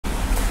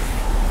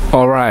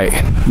Alright,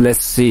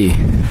 let's see.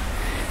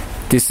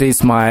 This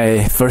is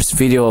my first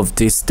video of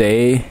this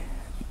day,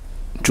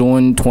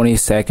 June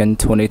 22nd,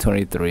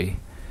 2023.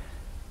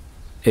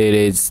 It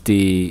is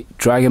the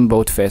Dragon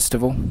Boat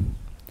Festival.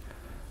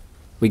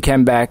 We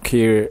came back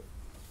here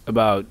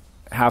about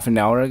half an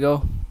hour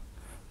ago.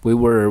 We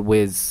were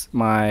with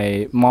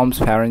my mom's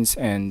parents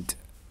and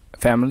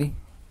family,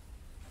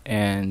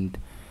 and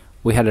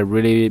we had a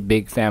really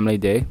big family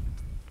day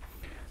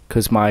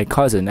because my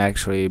cousin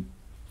actually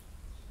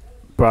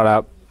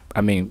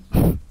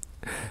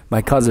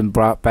my cousin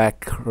brought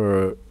back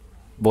her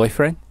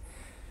boyfriend,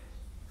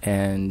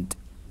 and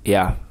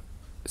yeah,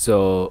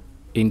 so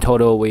in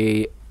total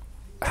we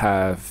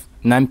have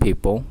 9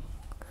 people,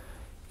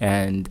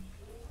 and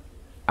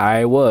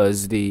I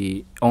was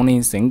the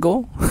only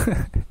single.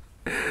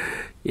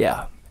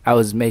 Yeah, I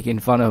was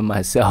making fun of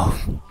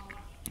myself.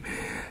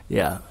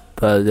 Yeah,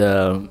 but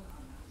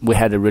we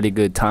had a really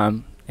good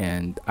time,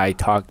 and I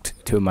talked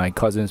to my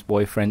cousin's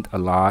boyfriend a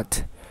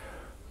lot.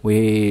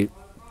 We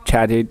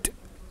chatted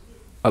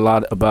a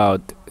lot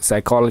about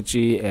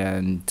psychology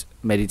and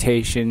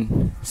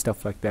meditation,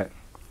 stuff like that.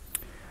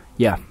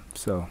 Yeah,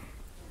 so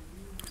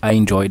I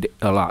enjoyed it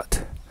a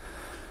lot.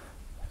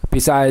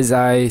 Besides,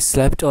 I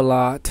slept a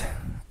lot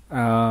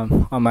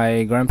on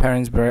my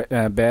grandparents'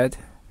 bed.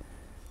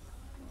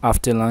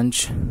 After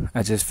lunch,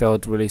 I just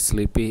felt really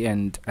sleepy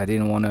and I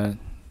didn't want to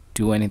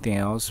do anything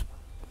else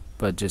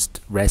but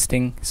just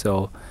resting,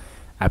 so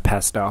I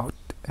passed out.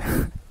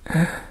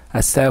 I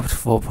slept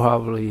for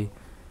probably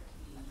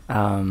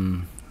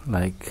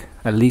like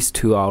at least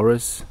 2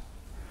 hours,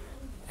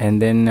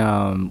 and then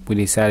we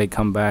decided to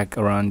come back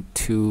around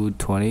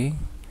 2:20.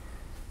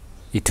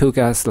 It took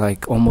us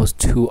like almost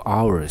 2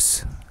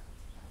 hours.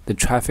 The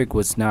traffic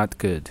was not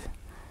good.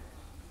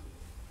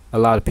 A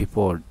lot of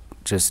people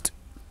just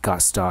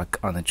got stuck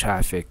on the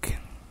traffic.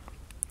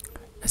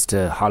 It's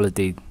the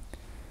holiday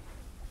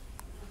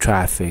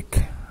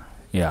traffic,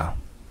 yeah,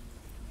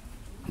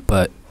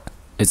 but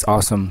it's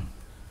awesome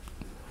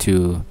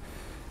to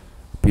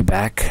be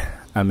back.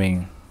 I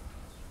mean,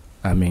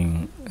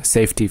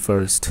 safety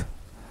first.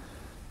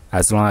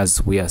 As long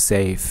as we are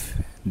safe,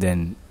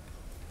 then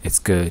it's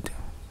good.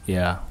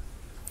 Yeah.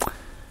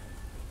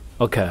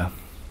 Okay.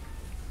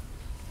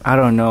 I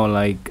don't know,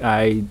 like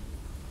I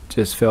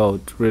just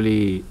felt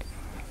really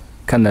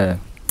kind of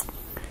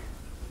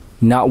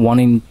not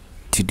wanting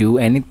to do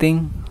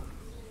anything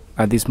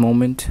at this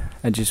moment.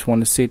 I just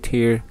want to sit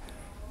here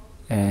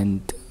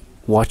and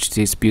watch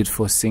this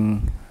beautiful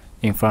scene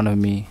in front of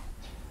me.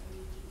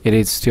 It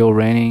is still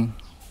raining.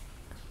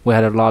 We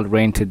had a lot of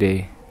rain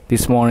today.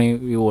 This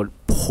morning it was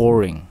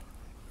pouring.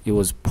 It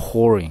was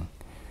pouring,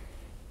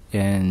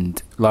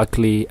 and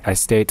luckily I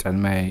stayed at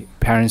my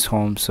parents'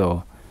 home,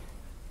 so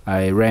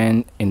I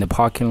ran in the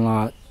parking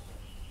lot.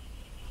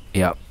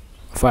 Yeah,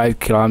 5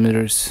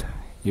 kilometers.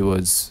 It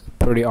was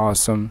pretty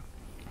awesome.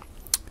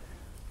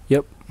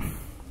 Yep.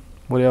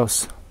 What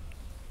else?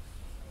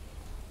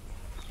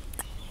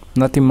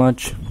 Nothing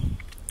much.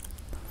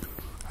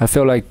 I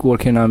feel like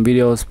working on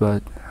videos,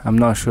 but I'm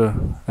not sure.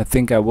 I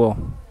think I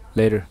will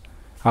later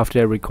after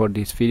I record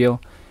this video.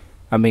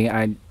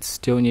 I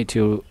still need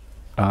to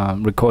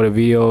record a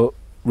video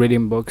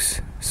reading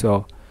books.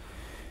 So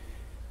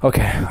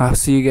okay, I'll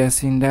see you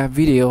guys in that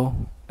video.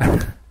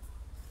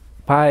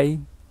 Bye.